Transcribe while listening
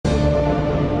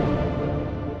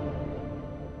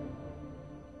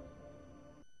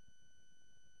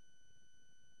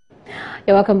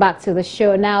Okay, welcome back to the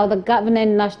show. Now, the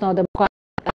Ghanaian National Democratic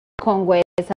Congress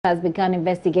has begun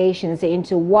investigations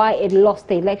into why it lost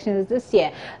the elections this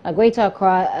year. Greater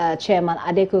Accra chairman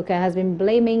Ade Coker has been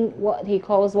blaming what he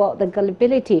calls the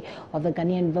gullibility of the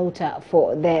Ghanaian voter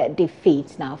for their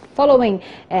defeat. Now, following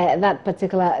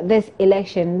this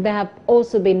election, there have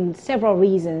also been several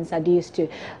reasons adduced to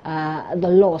the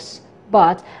loss.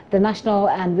 But the national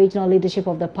and regional leadership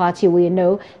of the party, we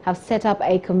know, have set up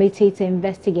a committee to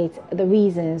investigate the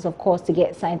reasons, of course, to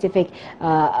get scientific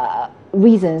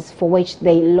reasons for which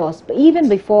they lost. But even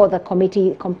before the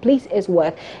committee completes its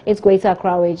work, its Greater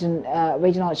Accra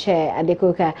regional chair, Ade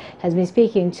Coker, has been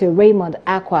speaking to Raymond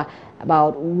Aqua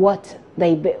about what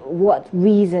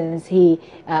reasons he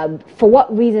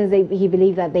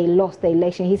believed that they lost the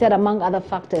election. He said, among other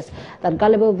factors, that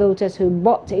gullible voters who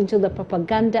bought into the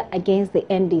propaganda against the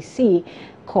NDC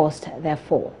caused their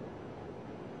fall.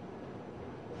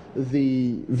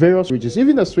 The various regions,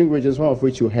 even the swing regions, one of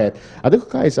which you heard, Ade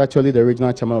Coker is actually the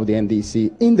regional chairman of the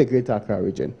NDC in the Greater Accra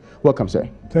region. Welcome, sir.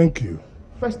 Thank you.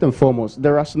 First and foremost,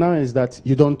 the rationale is that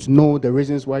you don't know the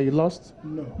reasons why you lost?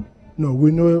 No, we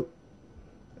know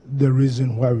the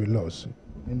reason why we lost.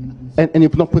 And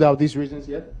you've not put out these reasons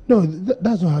yet? No,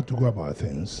 that's not how to go about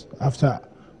things. After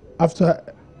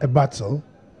a battle,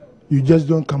 you just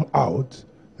don't come out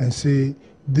and say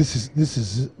this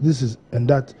is and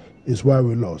that is why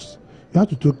we lost. You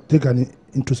have to take an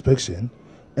introspection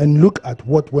and look at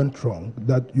what went wrong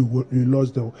that you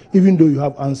lost. Even though you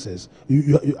have answers,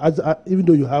 even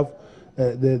though you have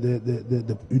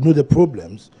the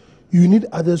problems, you need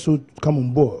others to come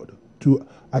on board to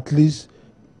at least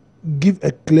give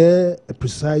a clear,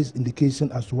 precise indication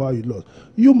as to why you lost.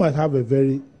 You might have a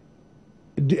view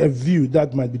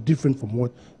that might be different from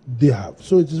what they have.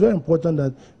 So it is very important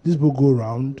that this will go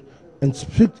around and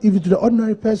speak even to the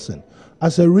ordinary person.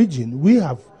 As a region, we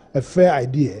have a fair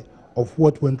idea of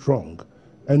what went wrong.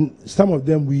 And some of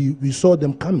them, we saw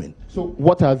them coming. So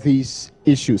what are these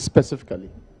issues specifically?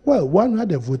 Well, one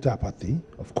had a voter apathy,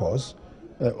 of course.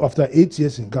 After 8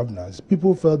 years in governance,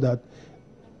 people felt that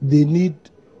they need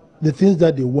the things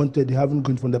that they wanted, they haven't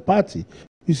gotten from the party.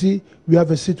 You see, we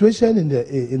have a situation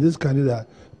in this country that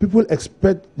people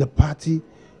expect the party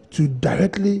to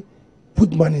directly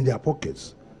put money in their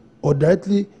pockets or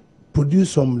directly produce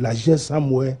some largesse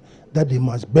somewhere that they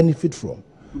must benefit from.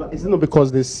 But is it not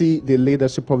because they see the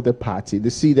leadership of the party, they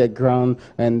see the ground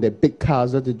and the big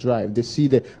cars that they drive, they see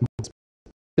the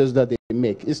that they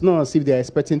make? It's not as if they're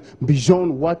expecting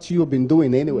beyond what you've been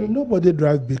doing anyway. Nobody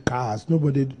drives big cars.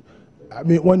 Nobody. I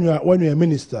mean, when you're a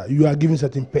minister, you are given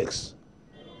certain perks.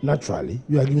 Naturally,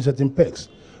 you are given certain perks.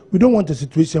 We don't want a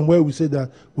situation where we say that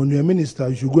when you're a minister,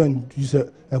 you should go and use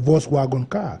a Volkswagen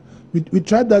car. We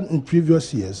tried that in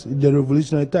previous years, in the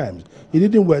revolutionary times. It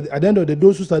didn't work. At the end of the day,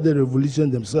 those who started the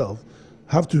revolution themselves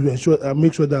have to make sure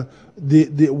that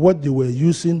what they were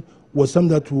using was something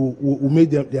that will make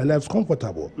their lives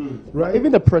comfortable. Right?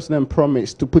 Even the president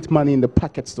promised to put money in the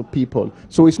pockets to people.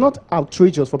 So it's not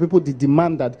outrageous for people to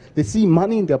demand that they see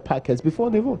money in their pockets before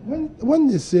they vote. When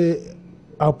they say,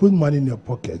 I'll put money in your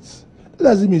pockets, that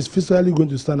doesn't mean it's physically going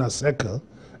to stand a circle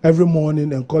every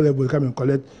morning and call everybody come and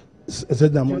collect a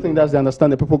certain amount. Do you think that's the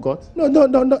understanding people got? No.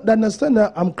 They understand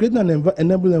that I'm creating an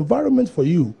enable environment for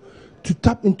you to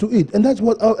tap into it, and that's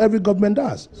what every government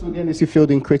does. So the NDC failed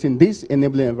in creating this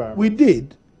enabling environment. We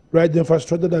did, right? The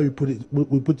infrastructure that we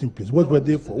put in place. What were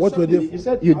they for? What were they for? You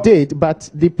said you did, but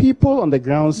the people on the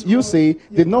grounds, you say,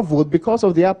 did not vote because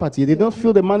of the apathy. They don't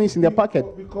feel the money is in their pocket.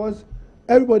 Because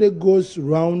everybody goes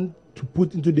round to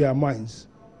put into their minds,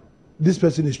 this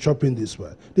person is chopping this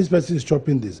one, this person is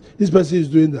chopping this person is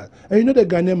doing that. And you know the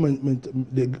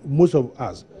Ghanaian, most of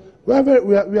us, we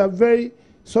are very,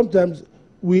 sometimes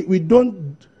we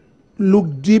don't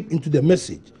look deep into the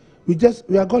message. We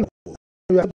are gullible.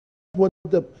 We are what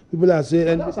the people are saying.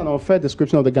 And that's an unfair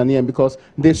description of the Ghanaian because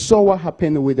they saw what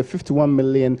happened with the 51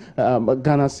 million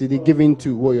Ghana cedi given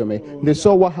to Woyome. They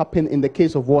saw what happened in the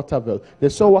case of Waterville. They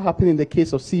saw what happened in the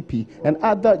case of CP and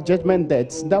other judgment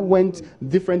debts that went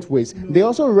different ways. They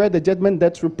also read the judgment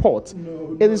debts report.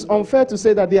 It is unfair to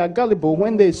say that they are gullible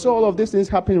when they saw all of these things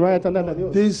happen right under the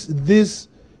nose.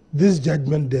 These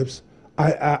judgment debts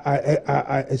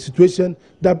are a situation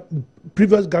that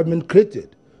previous government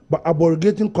created, but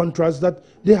abrogating contracts that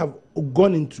they have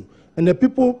gone into. And the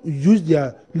people use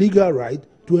their legal right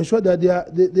to ensure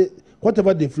that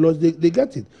whatever they've lost, they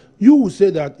get it. You will say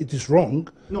that it is wrong.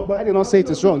 No, but I did not say it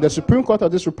is wrong. The Supreme Court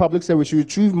of this republic said we should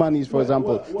retrieve monies, for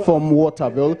example, from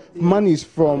Waterville, monies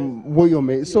from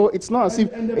Woyome. So it's not as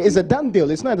if it's a done deal.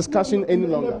 It's not a discussion any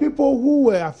longer. The people who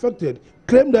were affected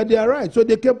claim that they are right. So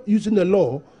they kept using the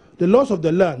laws of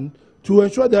the land to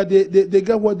ensure that they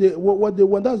get what they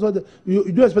want. That's what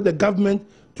you don't expect the government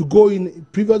to go in.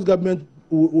 Previous government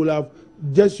will have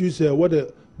just used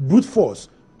brute force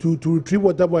to retrieve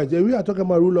whatever. We are talking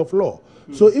about rule of law.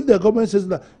 So if the government says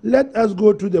that, let us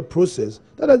go through the process,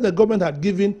 that is, the government had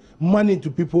given money to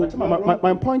people.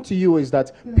 My point to you is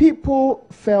that people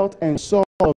felt and saw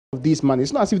of this money.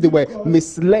 It's not as if they were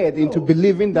misled into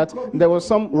believing that there was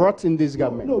some rot in this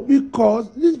government. No, because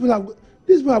these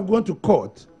people have gone to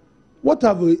court. What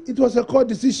have we? It was a court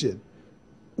decision.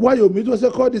 Why you mean it was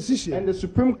a court decision? And the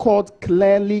Supreme Court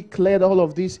clearly cleared all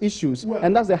of these issues,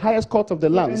 and that's the highest court of the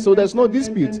land. So there's no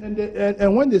dispute.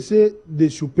 And when they say they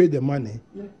should pay the money,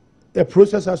 a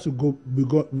process has to go.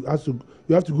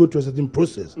 You have to go through a certain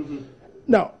process.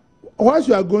 Now, once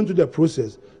you are going through the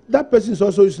process, that person is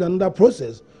also using another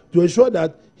process to ensure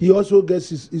that he also gets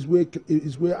his way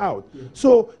out.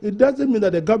 So it doesn't mean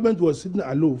that the government was sitting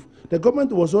aloof. The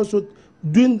government was also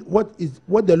doing what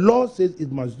the law says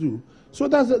it must do. So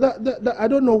I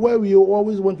don't know why we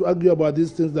always want to argue about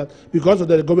these things, that because of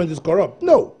that the government is corrupt.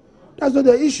 No, that's not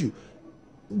the issue.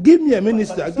 Give me a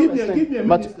minister. Give me a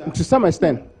minister. But to some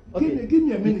extent, give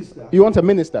me a minister. You want a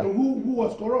minister who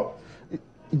was corrupt?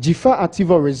 Jifa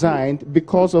Ativo resigned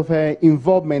because of her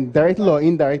involvement, directly or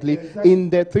indirectly, in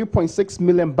the 3.6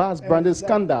 million bars branded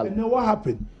scandal. And then what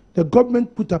happened? The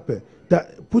government put up a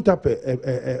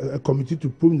committee to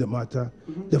prove the matter.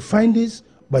 The findings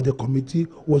by the committee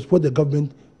was what the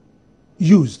government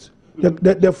used.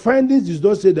 The findings did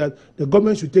not say that the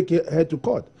government should take her to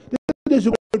court. They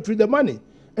should retrieve the money,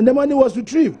 and the money was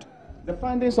retrieved. The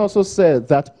findings also said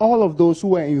that all of those who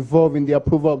were involved in the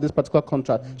approval of this particular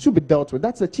contract should be dealt with.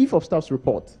 That's the Chief of Staff's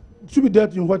report. Should be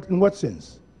dealt in what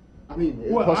sense? I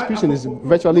mean, prosecution is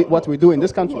virtually what we do in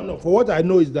this country. No, for what I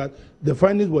know is that the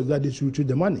findings was that they should retrieve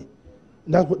the money.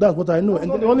 That's what I know.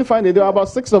 And the only finding, there are about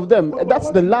 6 of them.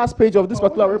 That's the last page of this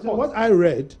particular report. What I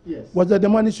read was that the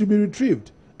money should be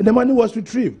retrieved. And the money was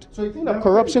retrieved. So you think that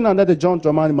corruption under the John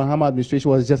Dramani Mahama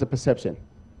administration was just a perception?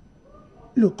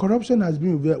 Look, corruption has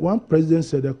been with, one president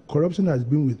said that corruption has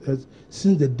been with us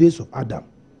since the days of Adam.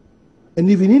 And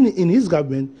even in his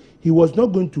government, he was not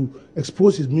going to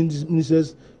expose his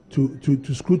ministers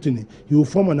to scrutiny. He will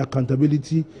form an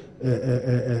accountability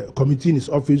committee in his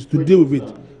office to deal with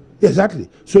it. Exactly.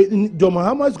 So in John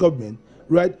Mahama's government,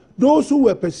 right, those who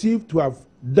were perceived to have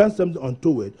done something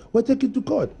untoward were taken to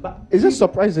court. But is it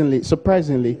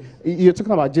surprisingly, you're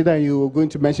talking about Jeddah and you're going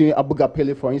to mention Abu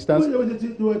Gapele, for instance. They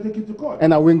were taken to court.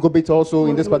 And Awin Gobit also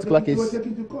in this particular case. They were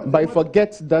taken to court. But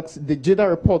forget that the Jeddah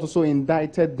report also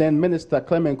indicted then Minister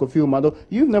Clement Kofi Umado.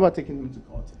 You've never taken him to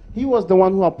court. He was the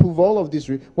one who approved all of these,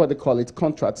 what they call it,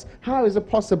 contracts. How is it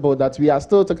possible that we are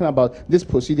still talking about this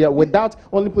procedure without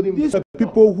only putting... These are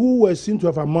people who were seen to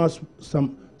have amassed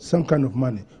some kind of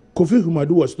money. Kofi Umado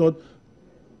was not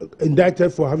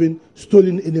indicted for having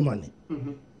stolen any money.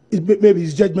 Maybe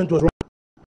his judgment was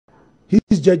wrong.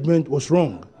 His judgment was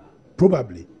wrong,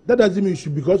 probably. That doesn't mean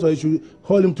because you should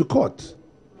hold him to court.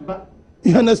 But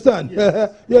you understand?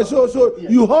 So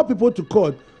you hold people to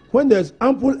court when there's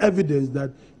ample evidence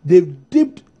that they've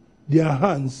dipped their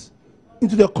hands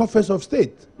into the coffers of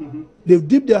state. They've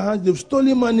dipped their hands, they've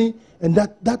stolen money, and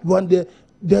that one there,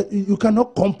 you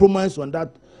cannot compromise on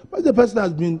that. But the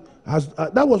person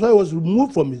that was why he was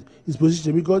removed from his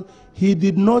position, because he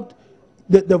did not,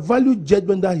 the value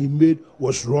judgment that he made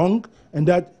was wrong, and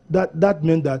that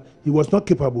meant that he was not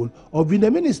capable of being a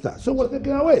minister, so he was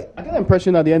taken away. I get the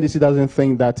impression that the NDC doesn't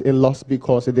think that it lost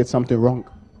because it did something wrong.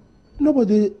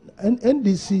 Nobody, and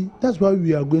NDC, that's why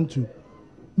we are going to,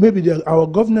 maybe our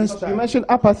governance... You mentioned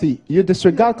apathy, you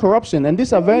disregard corruption, and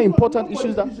these are very important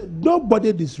issues that...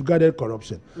 Nobody disregarded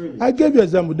corruption. Really? I gave you an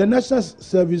example. The National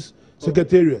Service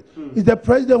Secretariat is the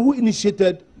president who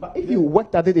initiated... But if you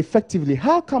worked at it effectively,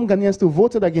 how come Ghanaians still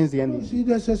voted against the NDC? See,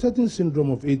 there's a certain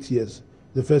syndrome of 8 years,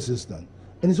 the first instance.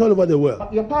 And it's all over the world.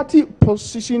 But your party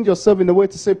positioned yourself in a way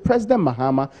to say President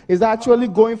Mahama is actually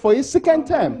going for his second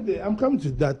term. I'm coming to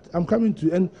that.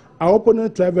 And our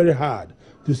opponent tried very hard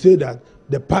to say that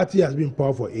the party has been in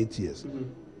power for 8 years.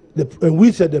 And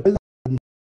we said the president has been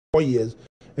for 4 years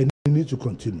and we need to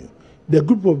continue. The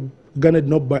group of Ghana did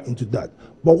not buy into that.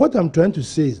 But what I'm trying to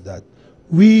say is that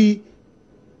we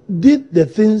did the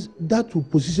things that will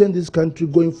position this country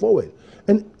going forward.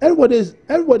 And everybody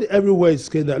everywhere is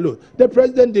saying that, look, the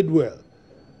president did well.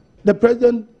 The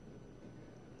president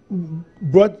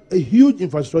brought a huge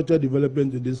infrastructure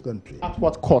development to this country. At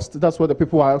what cost? That's what the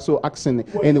people are also asking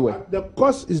anyway. The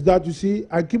cost is that, you see,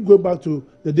 I keep going back to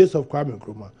the days of Kwame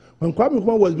Nkrumah. When Kwame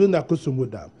Nkrumah was building the Akosombo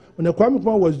Dam, when Kwame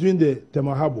Nkrumah was doing the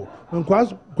Temahabo, when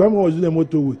Kwame was doing the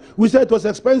motorway, we said it was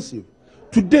expensive.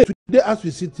 Today, Today, as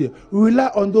we sit here, we rely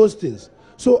on those things.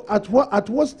 So at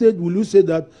what stage will you say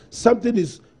that something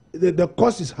is, the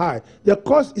cost is high? The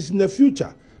cost is in the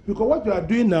future. Because what we are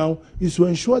doing now is to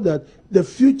ensure that the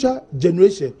future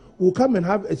generation will come and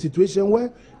have a situation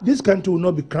where this country will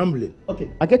not be crumbling.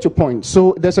 Okay, I get your point.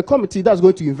 So there's a committee that's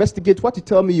going to investigate what you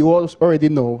tell me you already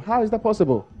know. How is that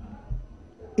possible?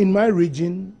 In my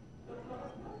region,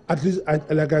 at least,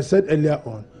 like I said earlier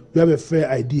on, we have a fair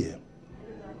idea.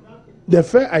 The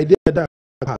fair idea that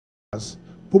has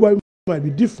probably might be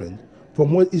different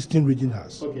from what Eastern region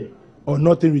has. Okay. Or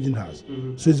Northern region has.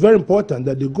 Mm-hmm. So it's very important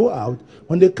that they go out.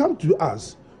 When they come to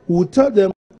us, we will tell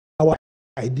them our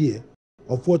idea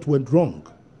of what went wrong.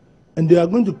 And they are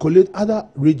going to collate other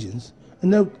regions,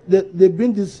 and then they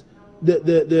bring this,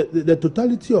 the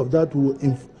totality of that will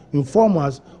inform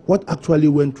us what actually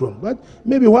went wrong. But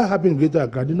maybe what happened in Greater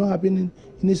Accra did not happen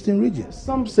in Eastern regions.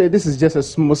 Some say this is just a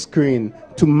small screen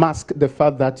to mask the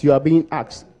fact that you are being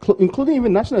asked, including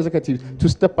even national executives, to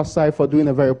step aside for doing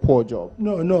a very poor job.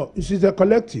 No, it is a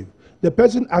collective. The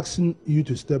person asking you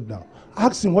to step down,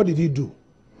 ask him what did he do?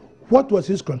 What was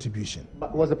his contribution?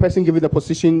 But was the person given the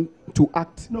position to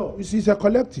act? No, you see, it's a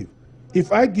collective.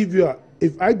 If I give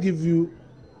you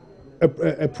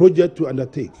a project to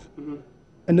undertake, mm-hmm.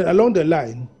 and then along the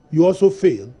line you also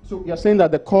fail. So you're saying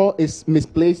that the call is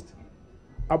misplaced?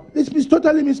 It's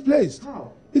totally misplaced.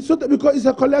 How? It's because it's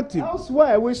a collective.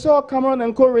 Elsewhere, we saw Cameron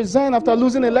and co resign after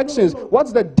losing elections.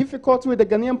 What's the difficulty with the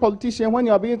Ghanaian politician when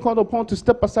you are being called upon to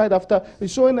step aside after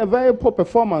showing a very poor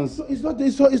performance? It's not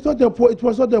the poor. It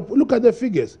was not the. Look at the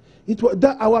figures. It was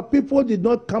that our people did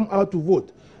not come out to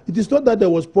vote. It is not that there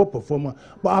was poor performance,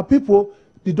 but our people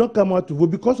did not come out to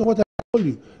vote because of what I told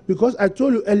you. Because I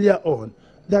told you earlier on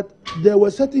that there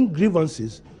were certain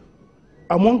grievances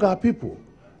among our people.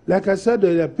 Like I said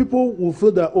earlier, people will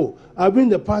feel that, oh, I've been in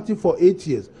the party for 8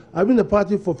 years. I've been in the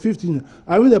party for 15 years.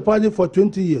 I've been in the party for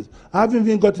 20 years. I haven't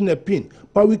even gotten a pin.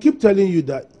 But we keep telling you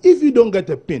that if you don't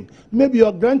get a pin, maybe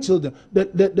your grandchildren,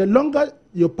 the longer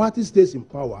your party stays in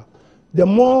power, the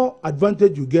more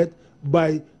advantage you get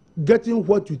by getting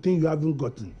what you think you haven't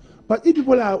gotten. But if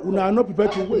people are not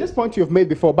prepared to wait. This point you've made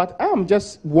before, but I'm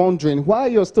just wondering why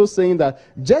you're still saying that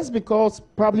just because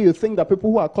probably you think that people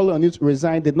who are calling on you to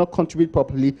resign did not contribute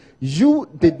properly, you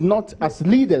did not, as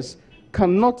leaders,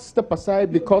 cannot step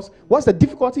aside because what's the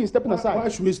difficulty in stepping aside? Why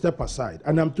should we step aside?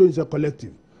 And I'm told it's a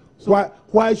collective. So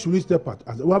why should we step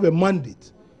aside? We have a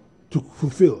mandate to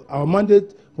fulfill. Our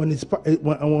mandate, when the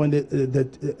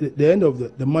end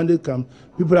of the mandate comes,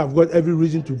 people have got every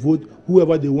reason to vote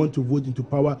whoever they want to vote into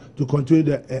power to continue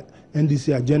the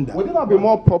NDC agenda. Would it not be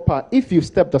more proper if you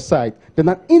stepped aside than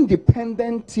an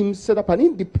independent team set up an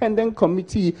independent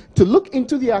committee to look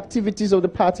into the activities of the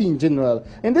party in general?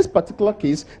 In this particular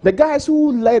case, the guys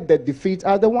who led the defeat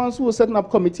are the ones who are setting up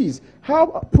committees. How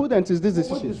prudent is this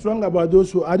decision? What is wrong about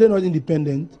those who are they not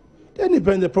independent? They're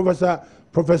independent, Professor.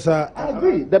 I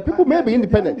agree. The people may be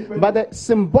independent, but the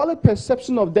symbolic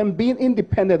perception of them being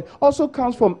independent also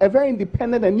comes from a very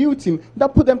independent and new team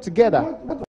that put them together.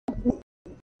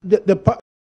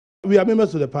 We are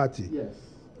members of the party, yes,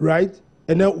 right?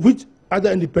 And then which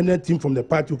other independent team from the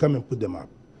party will come and put them up?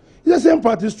 It's the same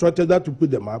party structure that will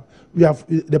put them up. We have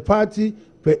the party,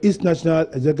 the East National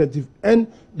Executive, and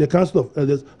the Council of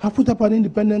Elders have put up an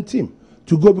independent team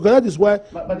to go, because that is why.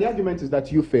 But the argument is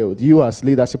that you failed. You as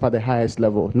leadership at the highest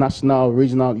level, national,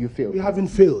 regional, you failed. We haven't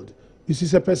failed. This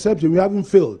is a perception. We haven't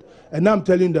failed. And now I'm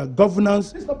telling you that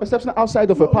governance. It's not perception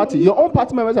outside of a party. Your own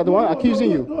party members are the one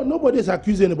accusing you. No, nobody's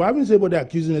accusing anybody. I haven't said anybody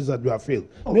accusing us that we have failed.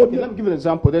 Okay, let me give you an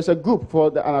example. There's a group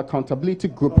an accountability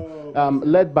group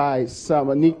led by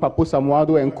Nick Papo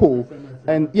Samuado and co.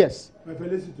 And yes. My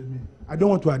friend, listen to me. I don't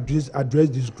want to address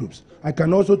these groups. I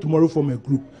can also tomorrow form a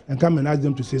group and come and ask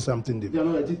them to say something. They are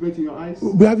not legitimate in your eyes?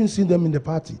 We haven't seen them in the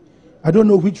party. I don't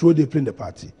know which role they play in the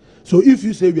party. So if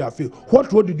you say we are failed,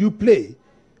 what role did you play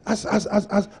as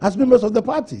members of the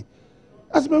party?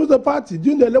 As members of the party,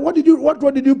 what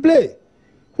role did you play?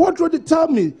 What role tell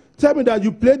me that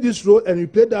you played this role and you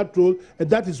played that role, and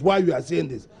that is why you are saying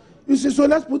this. You see, so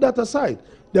let's put that aside.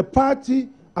 The party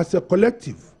as a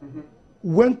collective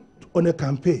went on a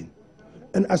campaign,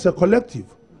 and as a collective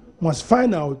must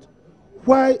find out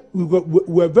why we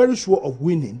were very sure of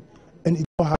winning, and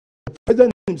the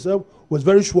president himself was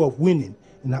very sure of winning.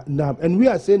 And we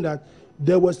are saying that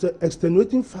there was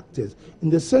extenuating factors in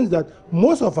the sense that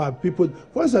most of our people,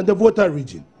 for instance, the voter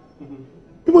region,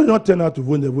 people did not turn out to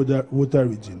vote in the voter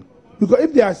region. Because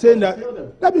if they are saying that,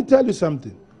 let me tell you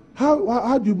something.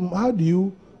 How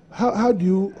do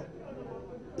you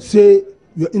say,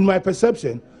 in my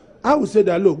perception, I would say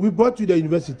that, look, we brought you the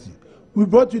university, we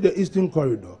brought you the Eastern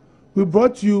Corridor, we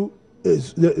brought you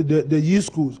the youth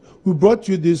schools. We brought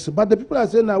you this, but the people are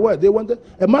saying now what they want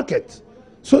a market.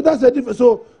 So that's the difference.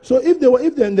 So if they're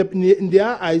in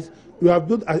their eyes, you have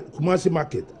built a Kumasi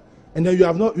market, and then you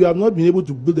have not been able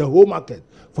to build a whole market.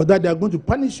 For that, they are going to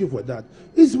punish you for that.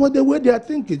 It's what the way they are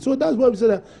thinking. So that's why we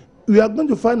said that we are going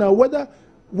to find out whether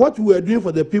what we are doing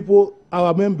for the people,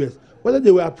 our members, whether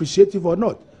they were appreciative or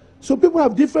not. So people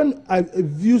have different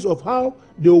views of how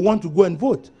they want to go and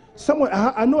vote.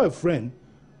 I know a friend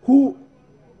who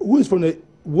is from the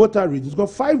water region. He's got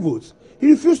 5 votes.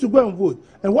 He refused to go and vote.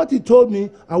 And what he told me,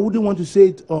 I wouldn't want to say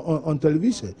it on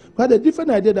television. But I had a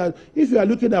different idea that if you are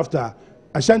looking after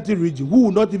Ashanti region, who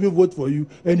will not even vote for you,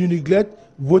 and you neglect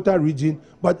voter region,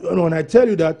 but when I tell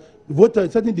you that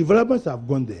certain developments have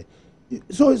gone there.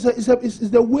 So it's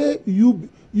the way you.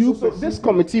 So this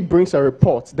committee brings a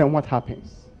report. Then what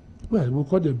happens? Well, we'll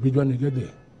cross the bridge when we get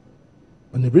there.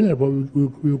 When they bring the report,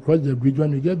 we'll cross the bridge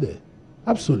when we get there.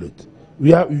 Absolute.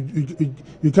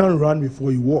 You can't run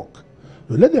before you walk.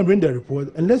 So let them bring the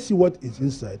report and let's see what is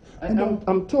inside. And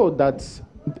I'm told that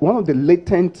one of the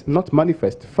latent, not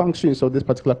manifest, functions of this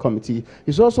particular committee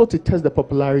is also to test the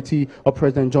popularity of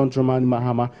President John Dramani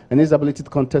Mahama and his ability to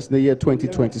contest in the year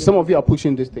 2020. Some of you are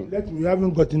pushing this thing. We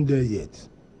haven't gotten there yet.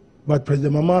 But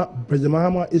President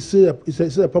Mahama is still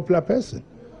a popular person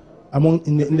in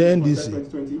the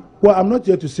NDC. Well, I'm not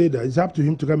here to say that. It's up to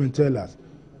him to come and tell us.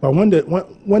 But when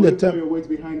the time weight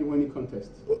behind when he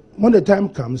contests. When the time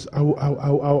comes,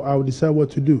 I'll decide what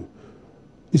to do.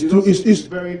 It's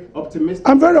very optimistic.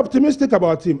 I'm very optimistic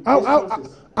about him.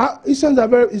 His sons are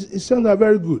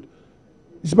very good.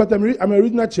 But I'm a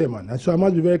regional chairman, and so I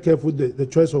must be very careful with the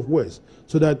choice of words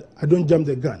so that I don't jump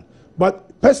the gun.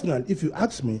 But personally, if you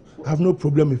ask me, I have no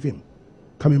problem with him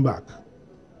coming back.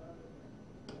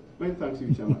 Many thanks to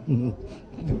you, Chairman.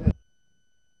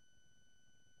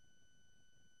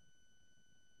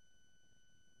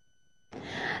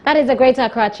 That is the Greater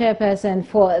Accra chairperson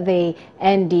for the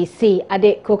NDC,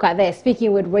 Ade Coker, there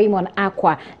speaking with Raymond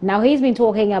Aqua. Now, he's been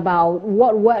talking about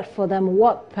what worked for them,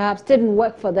 what perhaps didn't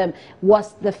work for them,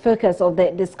 was the focus of the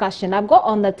discussion. I've got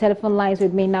on the telephone lines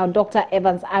with me now Dr.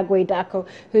 Evans Agwe-Dako,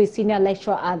 who is senior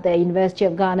lecturer at the University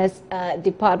of Ghana's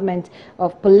Department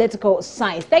of Political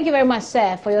Science. Thank you very much,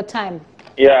 sir, for your time.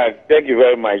 Yeah, thank you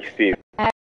very much, Steve.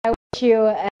 I wish you...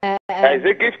 is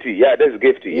it Gifty? Yeah, this is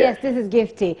Gifty. Yes, this is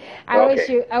Gifty.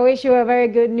 I wish you a very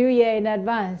good New Year in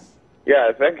advance.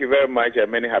 Yeah, thank you very much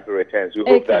and many happy returns. We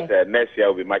hope that next year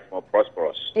will be much more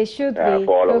prosperous. It should be.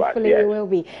 For all of us. Hopefully it will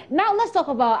be. Now let's talk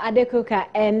about Ade Coker,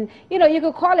 and you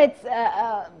could call it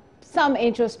some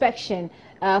introspection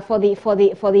for the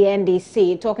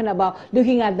NDC, talking about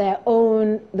looking at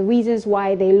the reasons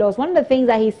why they lost. One of the things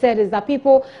that he said is that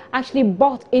people actually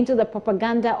bought into the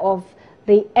propaganda of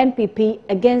the NPP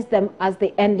against them as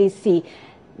the NDC.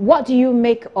 What do you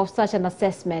make of such an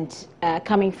assessment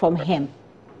coming from him?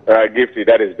 Gifty,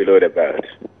 that is below the belt.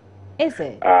 Is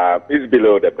it? It's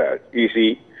below the belt. You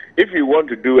see, if you want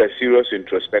to do a serious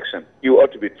introspection, you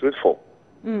ought to be truthful.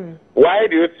 Why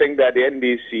do you think that the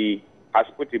NDC has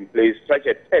put in place such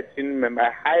a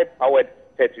high-powered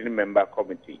 13-member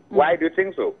committee? Why do you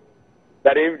think so?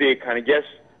 That if they can just,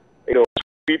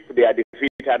 sweep their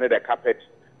defeat under the carpet,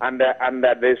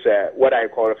 under this, what I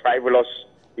call a frivolous,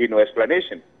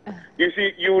 explanation. You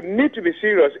see, you need to be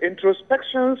serious.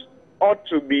 Introspections ought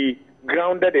to be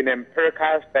grounded in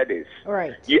empirical studies.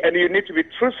 Right. And you need to be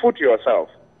truthful to yourself.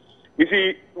 You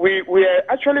see, we are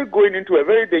actually going into a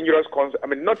very dangerous concept. I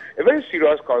mean, not a very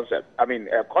serious concept. I mean,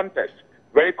 a contest.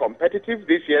 Very competitive.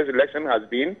 This year's election has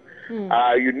been.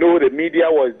 The media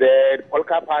was there. The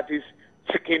political parties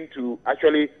seeking to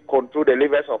actually control the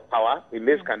levers of power in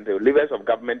this country, levers of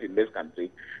government in this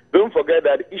country. Don't forget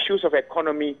that issues of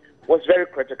economy was very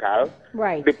critical.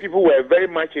 Right. The people were very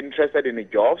much interested in the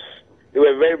jobs. They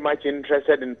were very much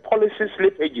interested in policy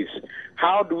slippages.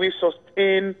 How do we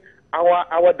sustain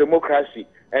our democracy,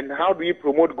 and how do we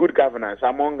promote good governance,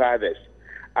 among others?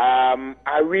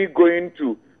 Are we going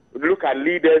to look at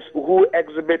leaders who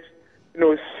exhibit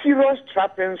serious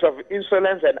trappings of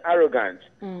insolence and arrogance,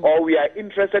 or we are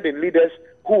interested in leaders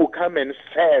who will come and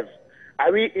serve?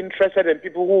 Are we interested in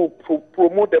people who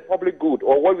promote the public good,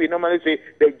 or what we normally say,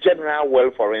 the general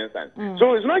well, for instance?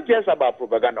 So it's not just about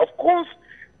propaganda. Of course,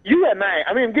 you and I,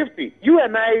 Gifty, you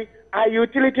and I are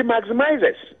utility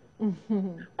maximizers.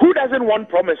 Who doesn't want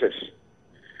promises?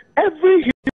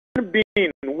 Every human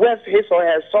being worth his or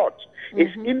her salt is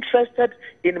interested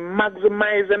in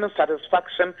maximizing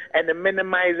satisfaction and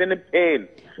minimizing pain.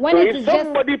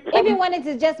 Even when it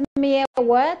is just mere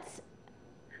words?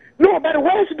 No, but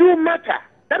words do matter.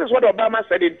 That is what Obama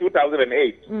said in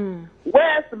 2008.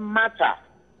 Words matter.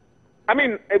 I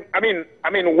mean,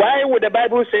 why would the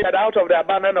Bible say that out of the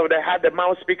abundance of the heart the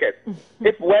mouth speaketh?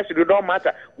 If words do not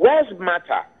matter, words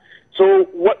matter. So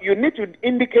what you need to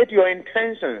indicate your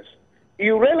intentions.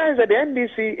 You realize that the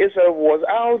NDC was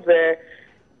out there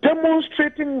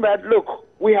demonstrating that, look,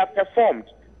 we have performed.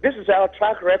 This is our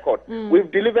track record. We've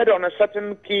delivered on a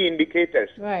certain key indicators,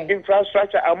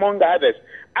 infrastructure among others.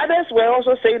 Others were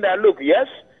also saying that, look, yes,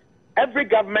 every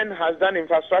government has done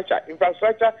infrastructure.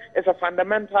 Infrastructure is a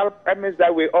fundamental premise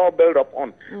that we all build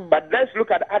upon. But let's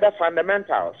look at other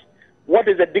fundamentals. What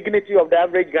is the dignity of the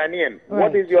average Ghanaian?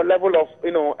 What is your level of,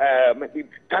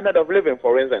 standard of living,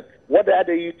 for instance? What are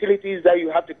the utilities that you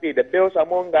have to pay, the bills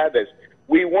among others?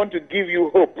 We want to give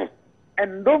you hope.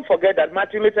 And don't forget that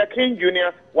Martin Luther King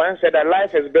Jr. once said that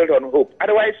life is built on hope.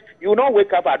 Otherwise, you will not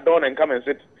wake up at dawn and come and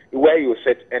sit where you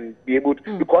sit and be able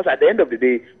to, because at the end of the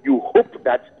day, you hope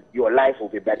that your life will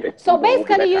be better. So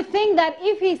basically, you think that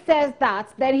if he says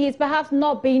that, then he's perhaps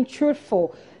not being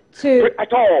truthful to...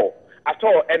 At all. At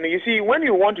all. And you see, when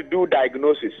you want to do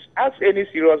diagnosis, ask any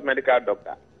serious medical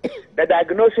doctor, the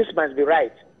diagnosis must be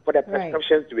right for the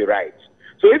prescriptions to be right.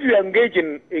 So if you engage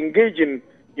in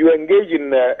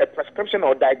a prescription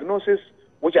or diagnosis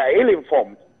which are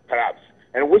ill-informed, perhaps,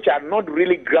 and which are not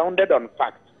really grounded on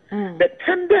fact, the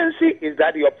tendency is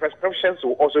that your prescriptions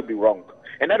will also be wrong.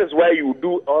 And that is why you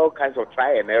do all kinds of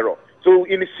try and error. So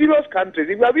in serious countries,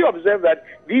 have you observed that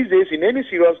these days in any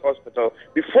serious hospital,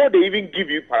 before they even give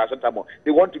you paracetamol,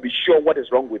 they want to be sure what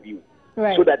is wrong with you.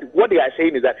 So that what they are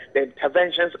saying is that the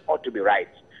interventions ought to be right.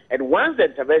 And once the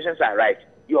interventions are right,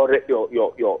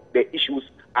 the issues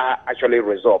are actually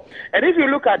resolved. And if you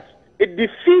look at it,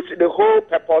 defeats the whole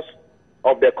purpose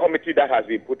of the committee that has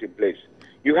been put in place.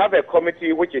 You have a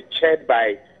committee which is chaired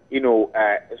by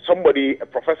somebody, a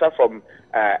professor from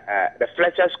the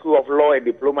Fletcher School of Law and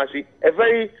Diplomacy, a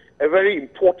very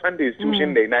important institution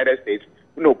in the United States.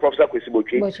 Professor Kwesi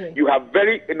Botwe. You have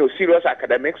very serious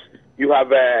academics. You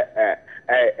have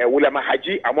William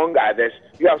Haji, among others.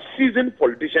 You have seasoned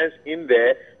politicians in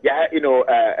there.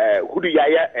 Hudu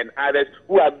Yaya and others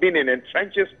who have been in the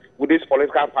trenches with this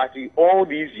political party all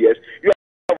these years. You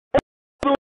have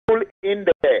in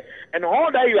there, and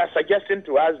all that you are suggesting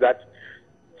to us that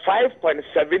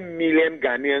 5.7 million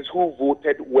Ghanaians who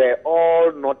voted were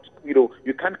all not,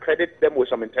 you can't credit them with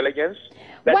some intelligence,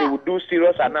 that they would do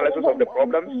serious analysis of the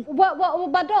problems.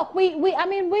 But Doc, we've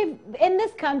in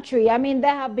this country,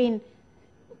 there have been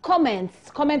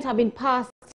comments have been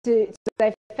passed to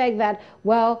the effect that,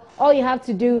 well, all you have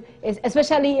to do is,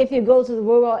 especially if you go to the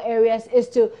rural areas, is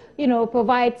to,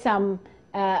 provide some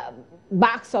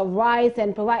bags of rice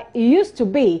and provide, it used to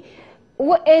be.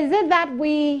 Is it that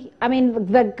the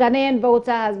Ghanaian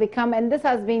voter has become, and this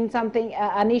has been something,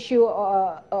 an issue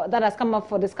that has come up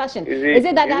for discussion, is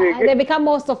it that they become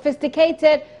more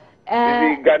sophisticated?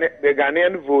 The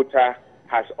Ghanaian voter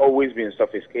has always been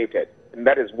sophisticated, and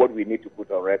that is what we need to put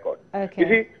on record.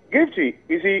 Okay.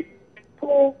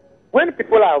 When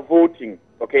people are voting,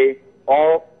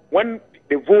 or when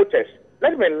the voters,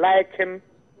 let me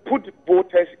put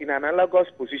voters in an analogous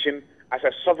position as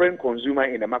a sovereign consumer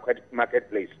in the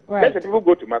marketplace. Let the people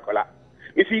go to Makola.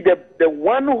 You see, the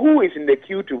one who is in the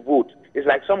queue to vote is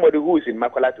like somebody who is in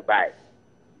Makola to buy.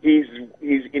 He's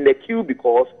in the queue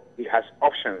because he has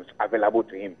options available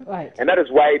to him. And that is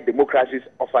why democracy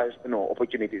offers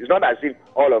opportunities. It's not as if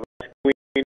all of us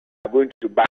are going to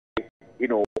buy,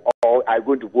 or are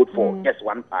going to vote for just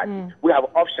one party. We have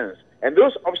options, and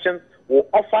those options will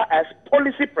offer us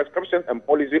policy prescriptions and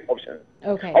policy options.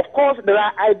 Of course, there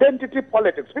are identity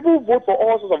politics. People vote for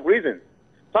all sorts of reasons.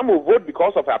 Some will vote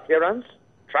because of appearance,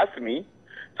 trust me.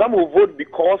 Some will vote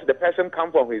because the person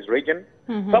comes from his region.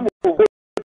 Some will vote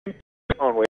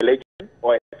on religion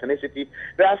or ethnicity.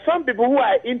 There are some people who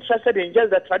are interested in just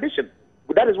the tradition.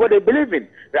 That is what they believe in.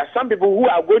 There are some people who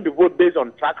are going to vote based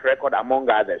on track record, among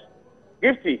others.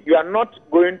 Gifty, you are not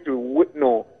going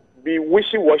to be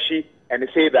wishy-washy and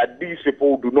say that these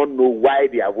people do not know why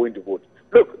they are going to vote.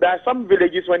 Look, there are some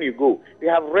villages when you go, they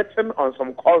have written on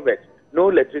some culverts, no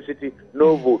electricity,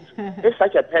 no vote. If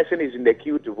such a person is in the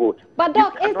queue to vote. But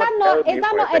Doc, is that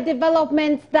not a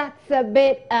development that's a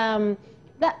bit, is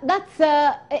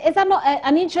that not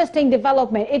an interesting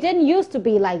development? It didn't used to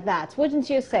be like that, wouldn't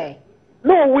you say?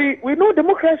 No, we know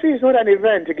democracy is not an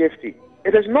event, Gifty.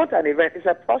 It is not an event, it's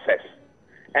a process.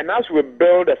 And as we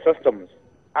build the systems,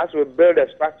 as we build the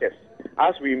structures,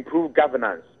 as we improve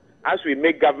governance, as we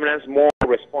make governance more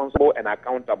responsible and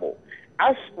accountable,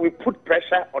 as we put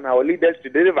pressure on our leaders to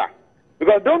deliver.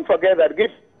 Because don't forget that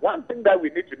one thing that we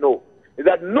need to know is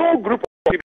that no group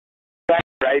of people has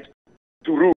the right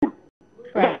to rule.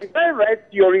 Right. The divine right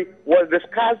theory was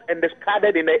discussed and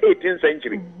discarded in the 18th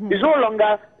century. It's no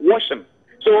longer washing.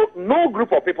 So no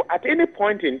group of people at any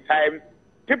point in time,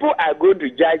 people are going to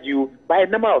judge you by a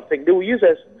number of things. They will use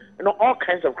all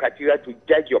kinds of criteria to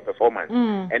judge your performance.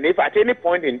 And if at any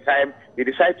point in time they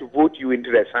decide to vote you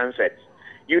into the sunset,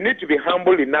 you need to be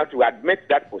humble enough to admit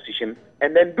that position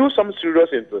and then do some serious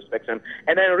introspection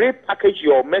and then repackage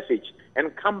your message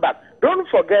and come back. Don't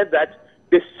forget that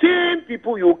the same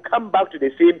people, you come back to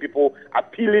the same people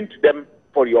appealing to them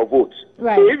for your votes.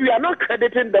 Right. So if you are not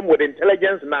crediting them with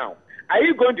intelligence now, are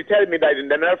you going to tell me that in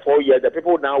the next 4 years, the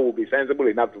people now will be sensible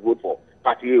enough to vote for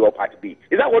Party A or Party B?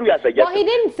 Is that what we are suggesting? Well, he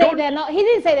didn't say they're not. He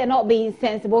didn't say they're not being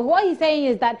sensible. What he's saying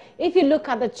is that if you look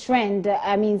at the trend,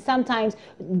 I mean, sometimes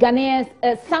Ghanaians,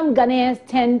 some Ghanaians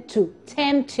tend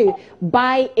to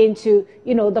buy into,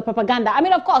 the propaganda. I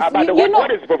mean, of course,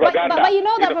 what is propaganda? But you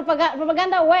know that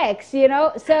propaganda works,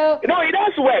 So it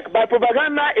does work, but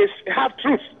propaganda is half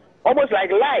truth, almost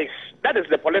like lies. That is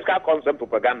the political concept,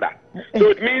 propaganda. So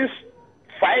it means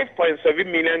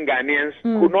 5.7 million Ghanaians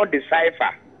could not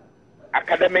decipher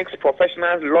academics,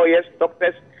 professionals, lawyers,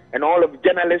 doctors, and all of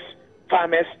journalists,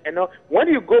 farmers, and all. When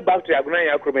you go back to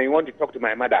Ghanaian and you want to talk to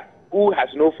my mother, who has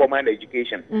no formal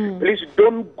education, please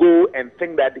don't go and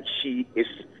think that she is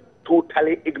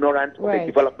totally ignorant of the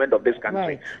development of this country.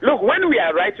 Right. Look, when we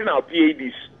are writing our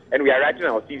PhDs and we are writing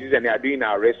our thesis and we are doing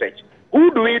our research,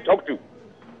 who do we talk to?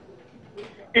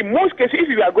 In most cases, if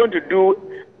you are going to do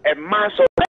a mass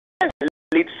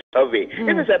survey,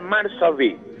 if it's a mass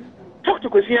survey, talk to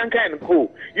Kwesianka and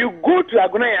Co. You go to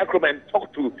Aguna Yakrom and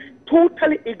talk to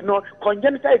totally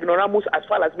congenital ignoramus as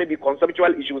far as maybe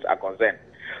conceptual issues are concerned.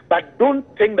 But don't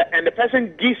think that, and the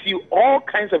person gives you all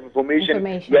kinds of information.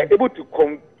 You are able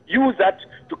to use that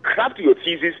to craft your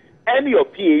thesis and your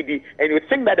PhD, and you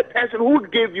think that the person who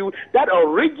gave you that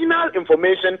original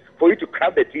information for you to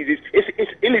craft the thesis is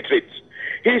illiterate.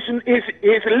 He's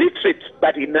literate,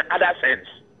 but in another sense.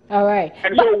 All right.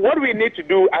 And so what we need to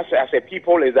do as a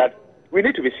people is that we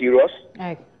need to be serious.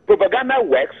 Okay. Propaganda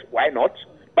works, why not?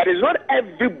 But it's not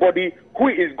everybody who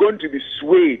is going to be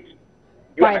swayed.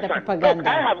 You by understand? the propaganda. Look,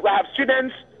 I have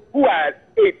students who are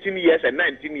 18 years and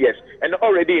 19 years and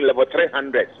already in level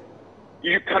 300.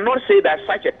 You cannot say that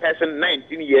such a person,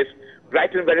 19 years,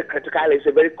 writing very critical, is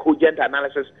a very cogent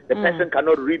analysis. The person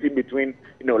cannot read in between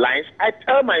lines. I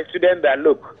tell my students that,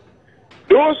 look,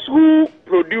 those who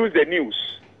produce the news,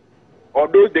 or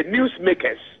the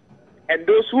newsmakers, and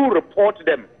those who report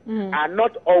them are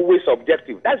not always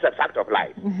objective. That's a fact of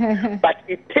life. But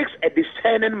it takes a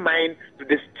discerning mind to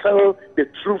distill the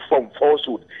truth from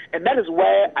falsehood. And that is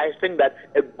why I think that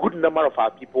a good number of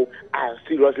our people are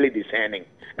seriously discerning.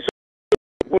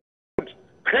 So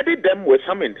credit them with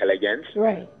some intelligence,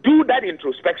 do that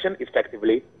introspection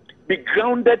effectively, be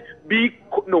grounded, be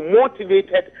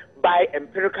motivated by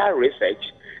empirical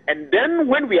research, and then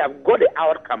when we have got the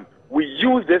outcome, we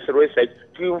use this research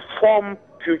to inform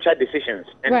future decisions,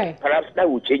 and perhaps that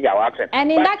will change our action.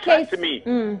 And in that case,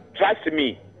 trust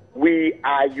me, we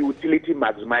are utility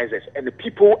maximizers, and the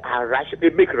people are they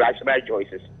make rational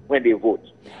choices when they vote.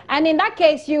 And in that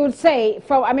case, you would say,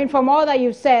 from all that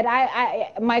you've said,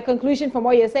 my conclusion from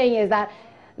what you're saying is that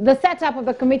the setup of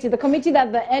the committee that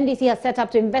the NDC has set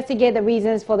up to investigate the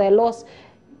reasons for their loss,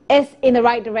 is in the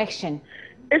right direction.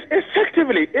 It's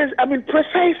effectively,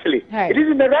 precisely. It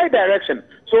is in the right direction.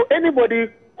 So anybody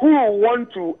who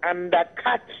want to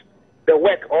undercut the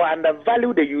work or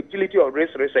undervalue the utility of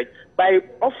race research by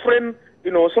offering,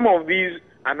 some of these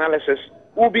analysis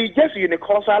will be just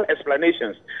unicausal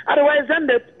explanations. Otherwise, then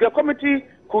the committee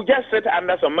could just sit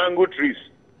under some mango trees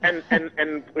and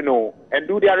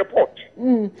do their report.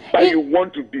 But you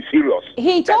want to be serious.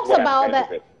 He talks about that.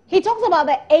 He talks about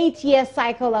the 8-year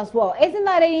cycle as well. Isn't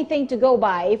that anything to go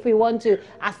by if we want to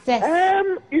assess?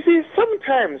 You see,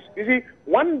 sometimes,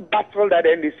 one battle that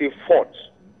NDC fought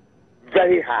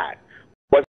very hard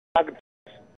was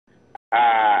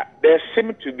there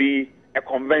seemed to be a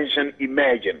convention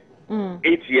emerging,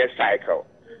 8-year cycle.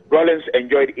 Rollins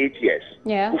enjoyed 8 years.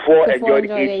 Yeah. Kufuor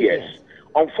enjoyed 8 years.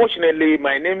 Unfortunately,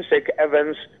 my namesake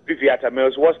Evans Viviata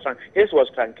Mills his was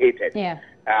truncated. Yeah.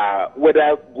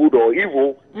 Whether good or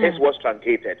evil, his was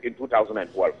truncated in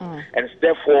 2012, and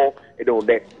therefore,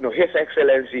 His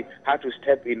Excellency had to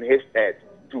step in his stead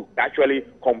to actually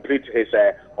complete his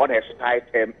unexpired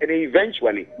term and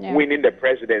eventually winning the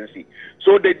presidency.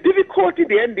 So the difficulty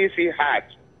the NDC had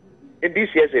in this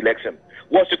year's election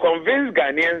was to convince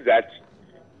Ghanaians that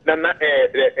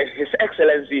His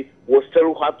Excellency will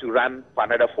still have to run for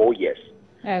another 4 years.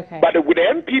 Okay. But with the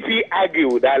MPP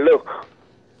argue that, look,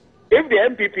 if the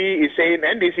MPP is saying,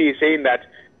 NDC is saying that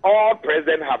all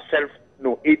presidents have served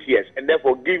 8 years, and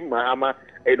therefore give Mahama,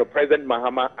 President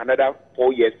Mahama another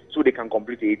 4 years so they can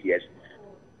complete 8 years.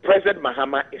 President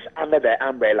Mahama is under the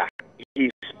umbrella. He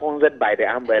is sponsored by the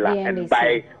umbrella, and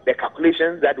by the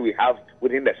calculations that we have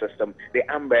within the system, the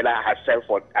umbrella has served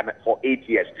for 8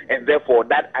 years, and therefore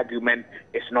that argument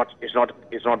is not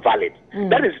valid.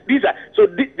 That is the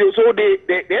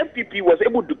MPP was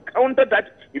able to counter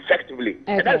that effectively,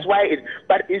 and that's why it.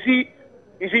 But you see,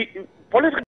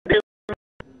 political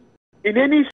in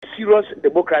any serious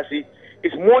democracy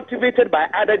is motivated by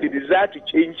either the desire to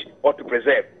change or to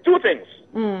preserve. Two things.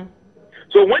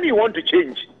 So when you want to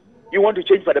change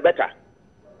for the better.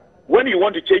 When you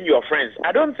want to change your friends,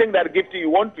 I don't think that Gifty, you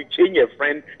want to change a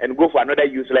friend and go for another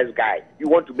useless guy. You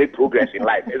want to make progress in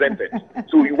life, isn't it?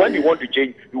 So when you want to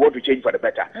change for the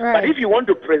better. Right. But if you want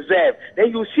to preserve,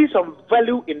 then you see some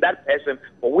value in that person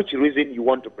for which reason you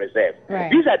want to preserve. Right.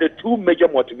 These are the two major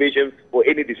motivations for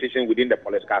any decision within the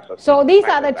political system. So these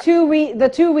are the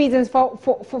two reasons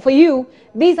for you.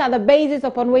 These are the basis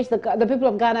upon which the people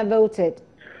of Ghana voted.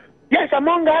 Yes,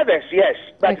 among others, yes.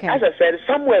 But as I said,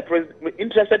 some were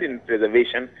interested in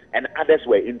preservation and others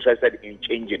were interested in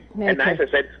changing. And as I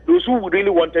said, those who really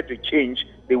wanted to change,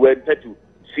 they wanted to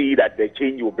see that the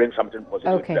change will bring something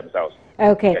positive to themselves.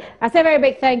 Okay. Yes. I say a very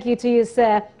big thank you to you,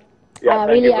 sir. Yeah, I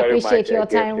really appreciate your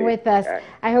time with us.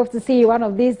 I hope to see you one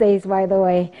of these days, by the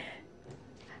way.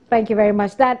 Thank you very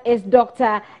much. That is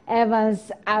Dr. Evans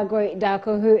Agui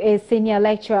Darko, who is Senior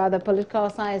Lecturer at the Political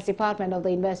Science Department of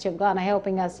the University of Ghana,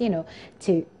 helping us,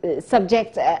 to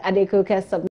subject Ade Coker's